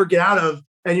never get out of.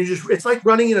 And it's like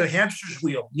running in a hamster's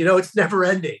wheel. It's never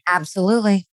ending.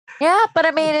 Absolutely. Yeah. But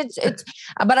I mean,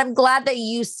 but I'm glad that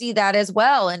you see that as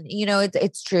well. And,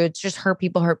 it's true. It's just hurt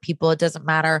people. It doesn't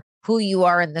matter who you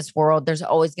are in this world. There's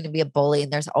always going to be a bully,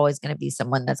 and there's always going to be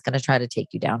someone that's going to try to take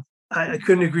you down. I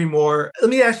couldn't agree more. Let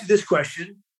me ask you this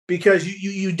question, because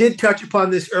you did touch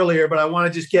upon this earlier, but I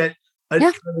want to just get a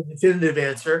definitive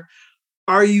answer.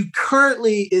 Are you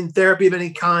currently in therapy of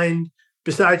any kind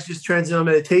besides just transcendental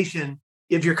meditation?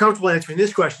 If you're comfortable answering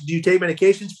this question, do you take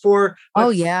medications for? Oh,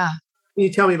 yeah. Can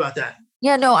you tell me about that?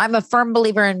 Yeah, no, I'm a firm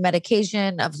believer in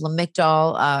medication. Of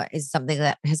Lamictal is something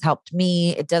that has helped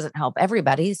me. It doesn't help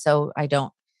everybody, so I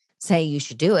don't say you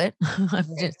should do it.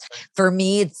 For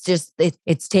me,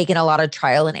 it's taken a lot of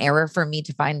trial and error for me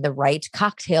to find the right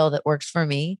cocktail that works for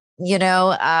me.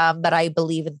 But I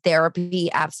believe in therapy,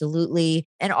 absolutely.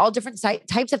 And all different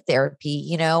types of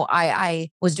therapy. I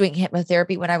was doing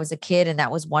hypnotherapy when I was a kid, and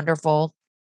that was wonderful.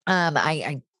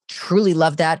 I truly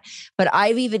love that. But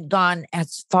I've even gone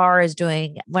as far as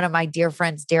doing, one of my dear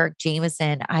friends, Derek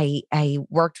Jameson, I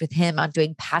worked with him on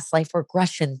doing past life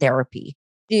regression therapy.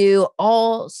 Do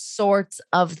all sorts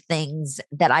of things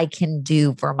that I can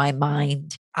do for my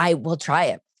mind. I will try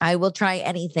it. I will try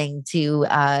anything to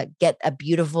get a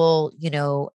beautiful,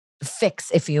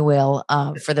 fix, if you will,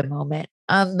 for the moment.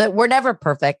 But we're never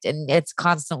perfect, and it's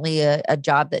constantly a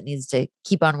job that needs to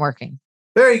keep on working.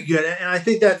 Very good. And I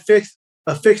think that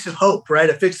a fix of hope, right?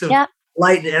 A fix of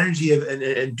light and energy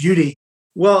and beauty.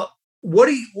 Well,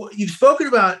 you've spoken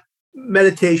about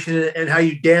meditation and how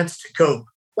you dance to cope.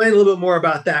 Explain a little bit more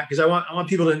about that, because I want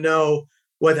people to know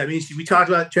what that means. We talked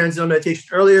about transcendental meditation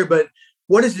earlier, but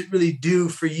what does it really do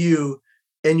for you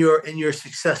in your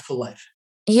successful life?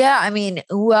 Yeah, I mean,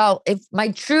 well, if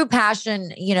my true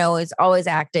passion, is always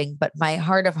acting, but my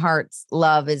heart of hearts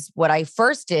love is what I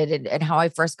first did, and how I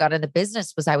first got into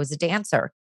business was I was a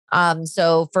dancer.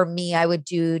 So for me, I would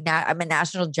I'm a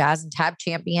national jazz and tap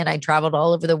champion. I traveled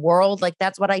all over the world. Like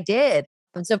that's what I did.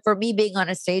 And so for me, being on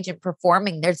a stage and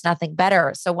performing, there's nothing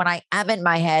better. So when I am in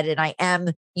my head and I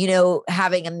am,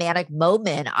 having a manic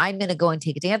moment, I'm going to go and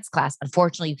take a dance class.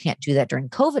 Unfortunately, you can't do that during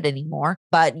COVID anymore,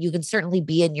 but you can certainly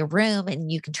be in your room and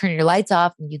you can turn your lights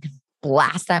off and you can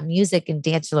blast that music and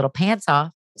dance your little pants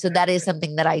off. So that is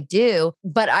something that I do.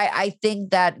 But I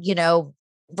think that,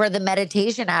 for the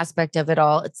meditation aspect of it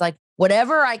all, it's like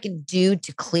whatever I can do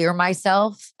to clear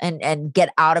myself and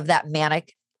get out of that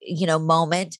manic,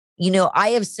 moment. I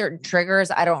have certain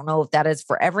triggers. I don't know if that is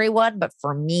for everyone, but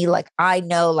for me, like I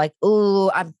know like,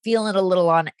 ooh, I'm feeling a little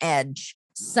on edge.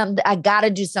 I got to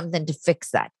do something to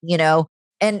fix that,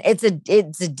 and it's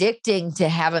addicting to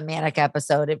have a manic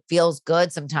episode. It feels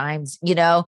good sometimes,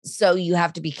 so you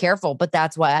have to be careful, but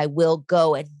that's why I will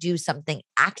go and do something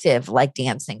active like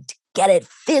dancing to get it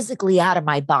physically out of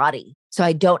my body. So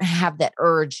I don't have that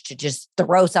urge to just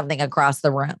throw something across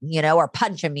the room, or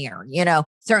punch a mirror,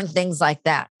 certain things like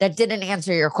that. That didn't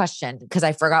answer your question because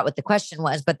I forgot what the question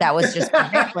was, but that was just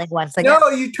rambling once again. No,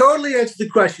 you totally answered the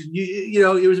question.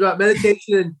 It was about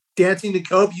meditation and dancing to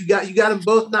cope. You got them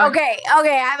both knocked. Okay.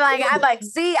 I'm like,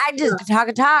 see, I just talk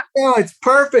and talk. No, it's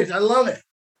perfect. I love it.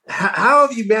 How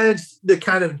have you managed the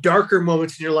kind of darker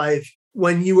moments in your life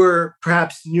when you were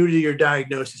perhaps new to your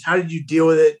diagnosis? How did you deal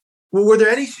with it? Were there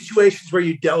any situations where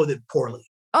you dealt with it poorly?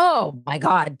 Oh my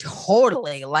God,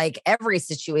 totally. Like every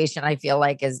situation I feel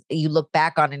like is you look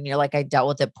back on and you're like, I dealt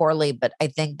with it poorly, but I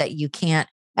think that you can't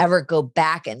ever go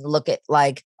back and look at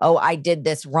like, oh, I did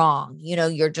this wrong.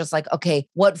 You're just like, okay,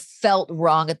 what felt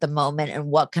wrong at the moment and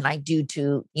what can I do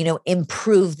to,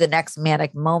 improve the next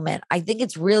manic moment? I think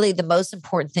it's really the most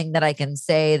important thing that I can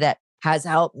say that has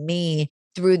helped me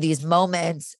through these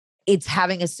moments. It's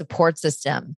having a support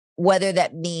system. Whether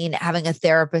that mean having a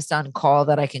therapist on call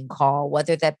that I can call,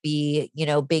 whether that be,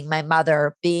 being my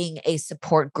mother, being a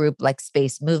support group like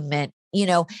Space Movement,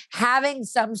 having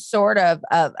some sort of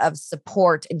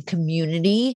support and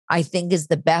community, I think is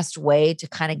the best way to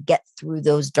kind of get through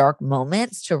those dark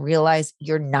moments, to realize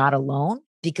you're not alone,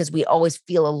 because we always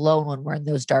feel alone when we're in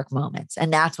those dark moments.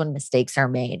 And that's when mistakes are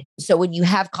made. So when you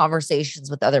have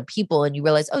conversations with other people and you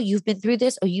realize, oh, you've been through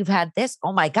this, oh, you've had this.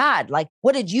 Oh my God, like,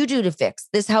 what did you do to fix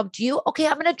this? Helped you? Okay,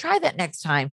 I'm going to try that next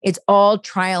time. It's all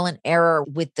trial and error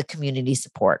with the community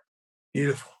support.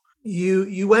 Beautiful.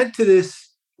 You went to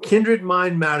this Kindred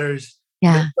Mind Matters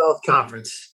mental health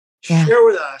conference. Share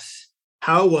with us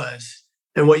how it was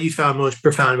and what you found most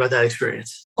profound about that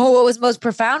experience. Oh, what was most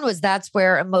profound was that's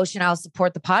where Emotion I'll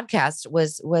Support the podcast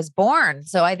was born.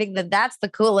 So I think that's the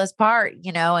coolest part,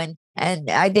 and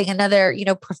I think another,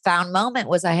 profound moment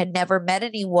was I had never met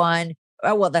anyone.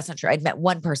 Oh, well, that's not true. I'd met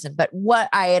one person, but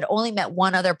I had only met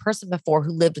one other person before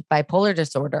who lived with bipolar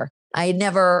disorder. I had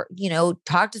never,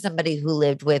 talked to somebody who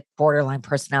lived with borderline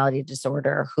personality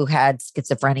disorder, who had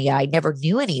schizophrenia. I never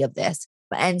knew any of this.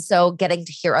 And so getting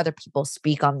to hear other people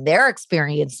speak on their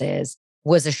experiences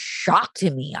was a shock to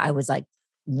me. I was like,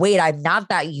 wait, I'm not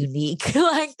that unique.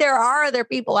 Like there are other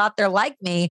people out there like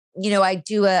me. I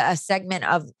do a segment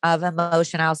of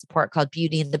Emotion I'll Support called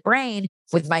Beauty in the Brain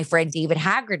with my friend David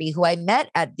Haggerty, who I met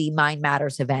at the Mind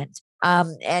Matters event.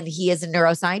 And he is a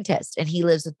neuroscientist and he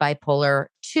lives with bipolar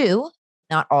 2,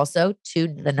 not also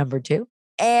 2, the number 2.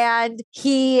 And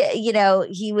he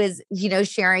was,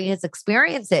 sharing his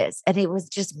experiences and it was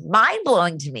just mind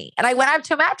blowing to me. And I went up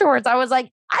to him afterwards. I was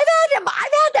like, I've had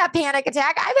that panic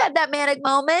attack. I've had that manic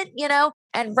moment,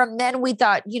 and from then we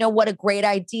thought, what a great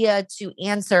idea to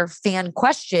answer fan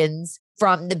questions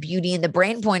from the beauty and the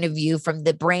brain point of view, from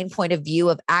the brain point of view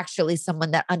of actually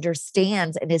someone that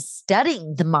understands and is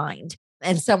studying the mind.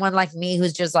 And someone like me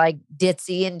who's just like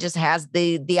ditzy and just has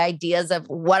the ideas of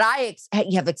what I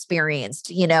have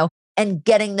experienced, and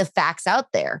getting the facts out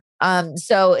there.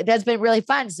 So it has been really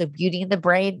fun. So Beauty in the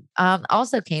Brain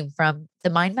also came from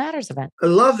the Mind Matters event. I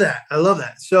love that.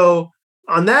 So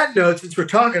on that note, since we're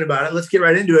talking about it, let's get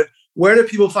right into it. Where do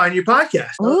people find your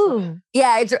podcast? Ooh,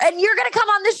 yeah. And you're going to come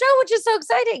on the show, which is so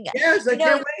exciting. Yes, I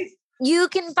can't wait. You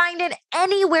can find it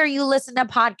anywhere you listen to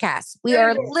podcasts. We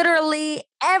are literally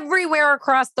everywhere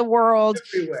across the world,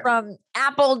 from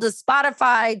Apple to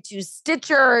Spotify to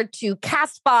Stitcher to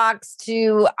Castbox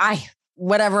to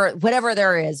whatever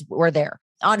there is, we're there.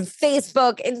 On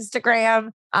Facebook,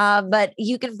 Instagram, but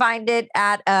you can find it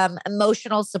at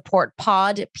Emotional Support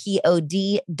Pod,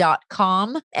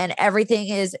 pod.com. And everything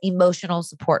is Emotional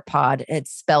Support Pod. It's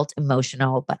spelt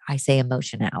emotional, but I say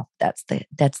emotional. That's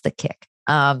the kick.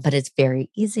 But it's very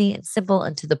easy and simple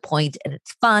and to the point, and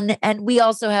it's fun. And we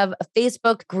also have a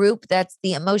Facebook group that's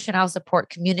the Emotional Support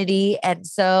Community. And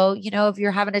so, if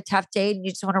you're having a tough day and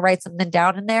you just want to write something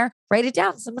down in there, write it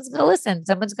down. Someone's going to listen.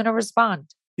 Someone's going to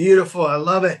respond. Beautiful. I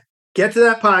love it. Get to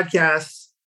that podcast.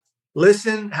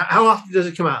 Listen. How often does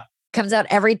it come out? Comes out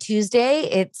every Tuesday.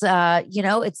 It's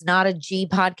it's not a G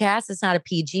podcast. It's not a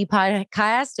PG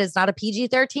podcast. It's not a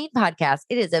PG-13 podcast.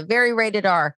 It is a very rated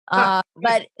R.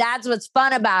 But that's what's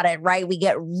fun about it, right? We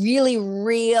get really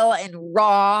real and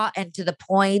raw and to the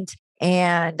point.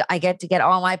 And I get to get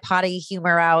all my potty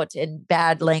humor out in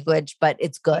bad language, but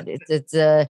it's good. It's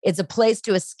a place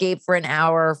to escape for an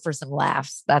hour for some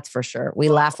laughs. That's for sure. We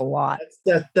laugh a lot.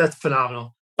 That's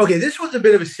phenomenal. Okay, this was a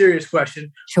bit of a serious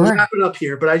question. Sure. We're wrapping up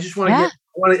here, but I just want to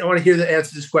I want to hear the answer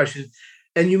to this question.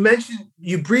 And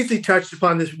you briefly touched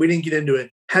upon this. We didn't get into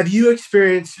it. Have you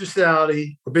experienced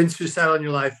suicidality or been suicidal in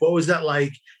your life? What was that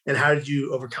like, and how did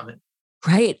you overcome it?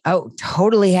 Right. Oh,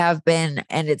 totally have been.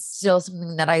 And it's still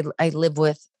something that I live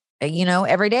with,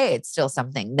 every day. It's still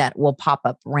something that will pop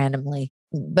up randomly.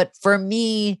 But for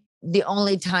me, the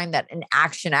only time that an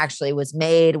action actually was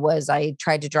made was I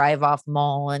tried to drive off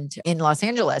Mulholland in Los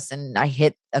Angeles, and I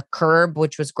hit a curb,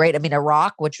 which was great. I mean, a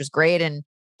rock, which was great, and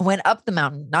went up the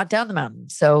mountain, not down the mountain.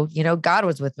 So, God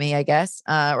was with me, I guess,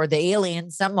 or the alien,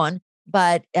 someone.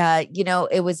 But,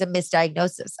 it was a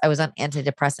misdiagnosis. I was on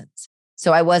antidepressants.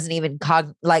 So I wasn't even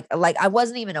I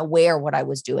wasn't even aware what I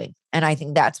was doing. And I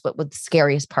think that's what the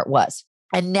scariest part was.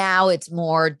 And now it's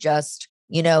more just,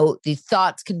 the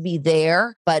thoughts can be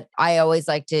there, but I always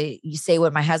like to say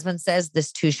what my husband says,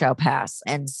 this too shall pass.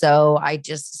 And so I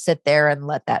just sit there and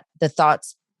let the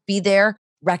thoughts be there,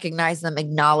 recognize them,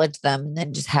 acknowledge them, and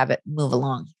then just have it move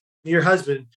along. Your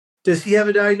husband, does he have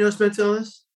a diagnosed mental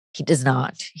illness? He does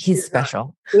not. He's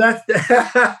special.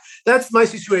 That's my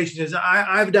situation. Is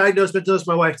I have a diagnosed mental illness.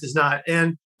 My wife does not,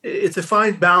 and it's a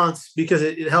fine balance because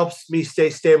it helps me stay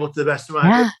stable to the best of my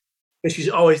ability. And she's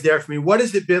always there for me. What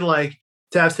has it been like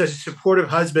to have such a supportive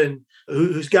husband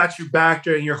who's got your back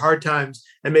during your hard times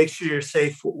and makes sure you're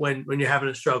safe when you're having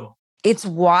a struggle? It's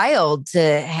wild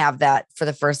to have that for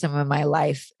the first time in my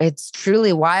life. It's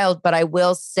truly wild, but I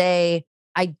will say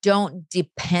I don't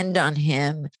depend on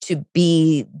him to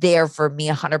be there for me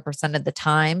 100% of the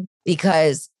time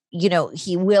because,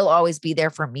 he will always be there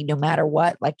for me no matter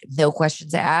what, like no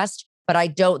questions asked. But I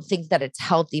don't think that it's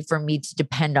healthy for me to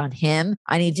depend on him.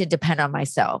 I need to depend on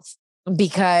myself.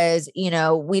 Because,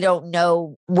 we don't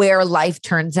know where life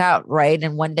turns out, right?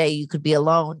 And one day you could be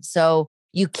alone. So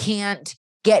you can't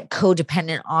get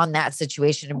codependent on that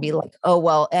situation and be like, oh,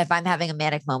 well, if I'm having a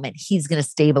manic moment, he's going to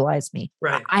stabilize me.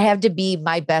 Right. I have to be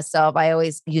my best self. I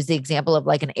always use the example of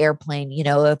like an airplane.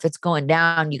 If it's going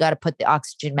down, you got to put the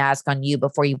oxygen mask on you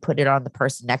before you put it on the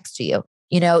person next to you.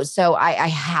 So I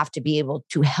have to be able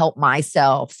to help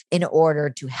myself in order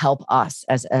to help us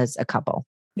as a couple.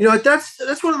 That's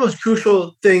one of the most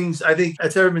crucial things I think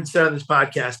that's ever been said on this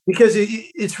podcast, because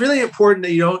it's really important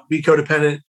that you don't be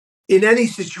codependent in any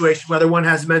situation, whether one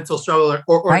has mental struggle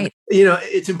or right.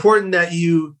 It's important that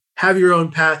you have your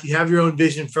own path, you have your own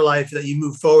vision for life, that you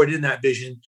move forward in that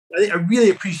vision. I really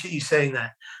appreciate you saying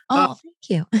that. Oh,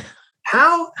 thank you.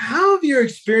 How have your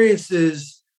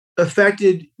experiences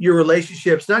affected your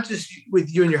relationships, not just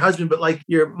with you and your husband, but like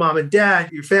your mom and dad,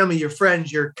 your family, your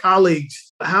friends, your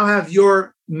colleagues? How have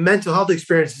your mental health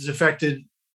experiences affected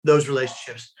those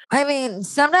relationships? I mean,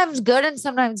 sometimes good and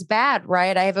sometimes bad,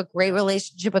 right? I have a great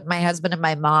relationship with my husband and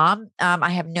my mom. I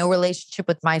have no relationship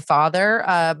with my father.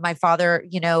 My father,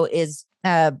 lives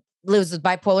with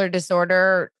bipolar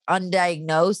disorder,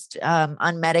 undiagnosed,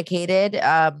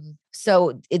 unmedicated.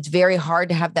 So it's very hard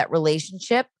to have that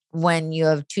relationship when you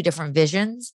have two different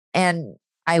visions. And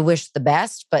I wish the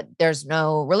best, but there's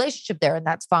no relationship there, and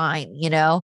that's fine.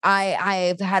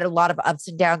 I've had a lot of ups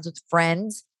and downs with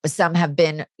friends. Some have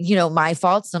been, my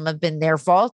fault. Some have been their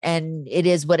fault, and it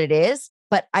is what it is.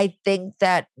 But I think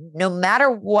that no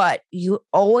matter what, you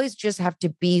always just have to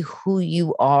be who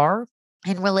you are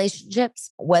in relationships,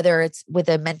 whether it's with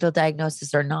a mental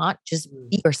diagnosis or not. Just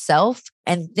be yourself,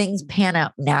 and things pan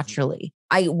out naturally.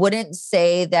 I wouldn't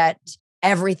say that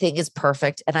everything is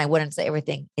perfect, and I wouldn't say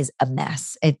everything is a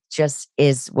mess. It just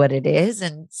is what it is.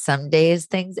 And some days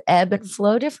things ebb and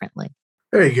flow differently.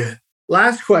 Very good.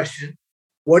 Last question.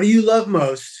 What do you love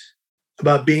most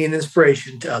about being an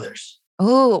inspiration to others?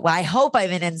 Oh, well, I hope I'm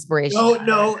an inspiration.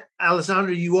 No,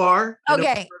 Alessandra, you are.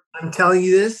 Okay. I'm telling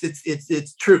you this.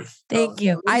 It's truth. Thank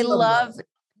you. I love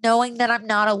knowing that I'm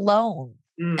not alone.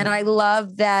 And I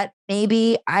love that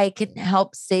maybe I can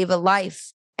help save a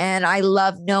life. And I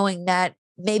love knowing that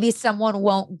maybe someone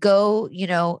won't go,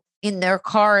 in their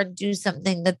car and do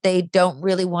something that they don't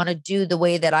really want to do the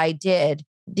way that I did,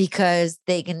 because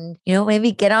they can,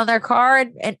 maybe get on their car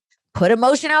and put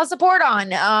emotional support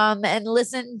on, and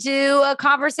listen to a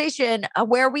conversation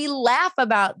where we laugh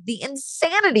about the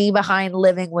insanity behind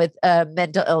living with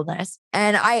mental illness.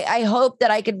 And I hope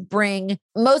that I can bring,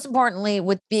 most importantly,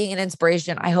 with being an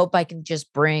inspiration, I hope I can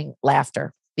just bring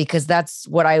laughter, because that's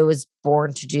what I was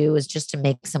born to do, is just to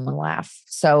make someone laugh.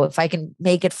 So if I can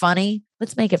make it funny,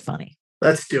 let's make it funny.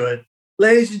 Let's do it.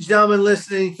 Ladies and gentlemen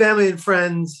listening, family and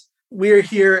friends, we are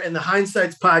here in the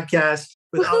Hindsights podcast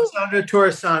with Alessandra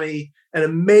Torresani, an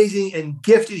amazing and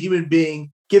gifted human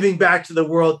being, giving back to the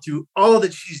world through all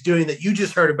that she's doing that you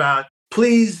just heard about.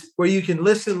 Please, where you can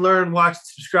listen, learn, watch,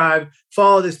 subscribe,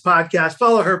 follow this podcast,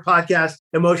 follow her podcast,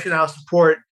 Emotional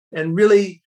Support. And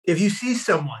really, if you see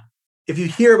someone, if you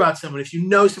hear about someone, if you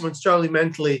know someone struggling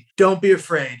mentally, don't be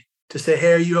afraid to say,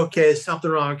 hey, are you okay? Is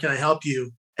something wrong? Can I help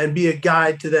you? And be a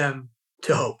guide to them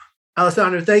to hope.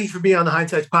 Alessandra, thank you for being on the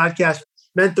Hindsights podcast.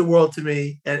 Meant the world to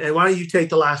me. And why don't you take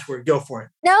the last word? Go for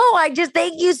it. No, I just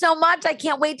thank you so much. I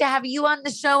can't wait to have you on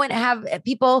the show and have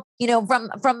people,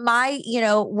 from my,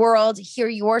 world hear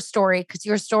your story, because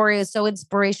your story is so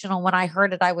inspirational. When I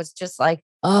heard it, I was just like,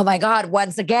 oh my God,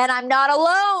 once again, I'm not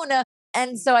alone.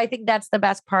 And so I think that's the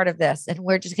best part of this. And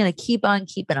we're just going to keep on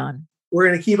keeping on. We're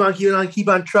going to keep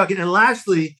on trucking. And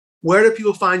lastly, where do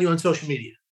people find you on social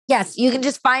media? Yes, you can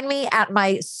just find me at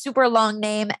my super long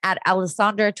name at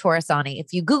Alessandra Torresani.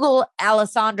 If you Google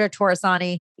Alessandra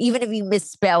Torresani, even if you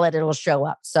misspell it, it'll show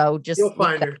up. So you'll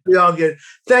find her. We all good.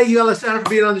 Thank you, Alessandra, for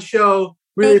being on the show.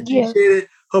 Really appreciate it.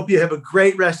 Hope you have a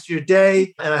great rest of your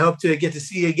day. And I hope to get to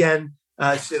see you again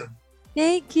soon.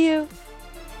 Thank you.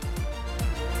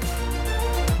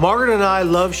 Margaret and I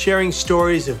love sharing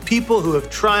stories of people who have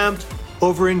triumphed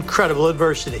over incredible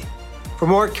adversity. For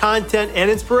more content and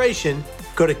inspiration,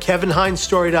 go to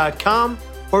kevinhinesstory.com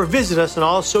or visit us on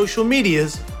all social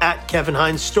medias at Kevin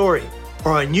Hines Story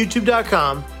or on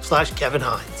youtube.com/Kevin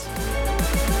Hines.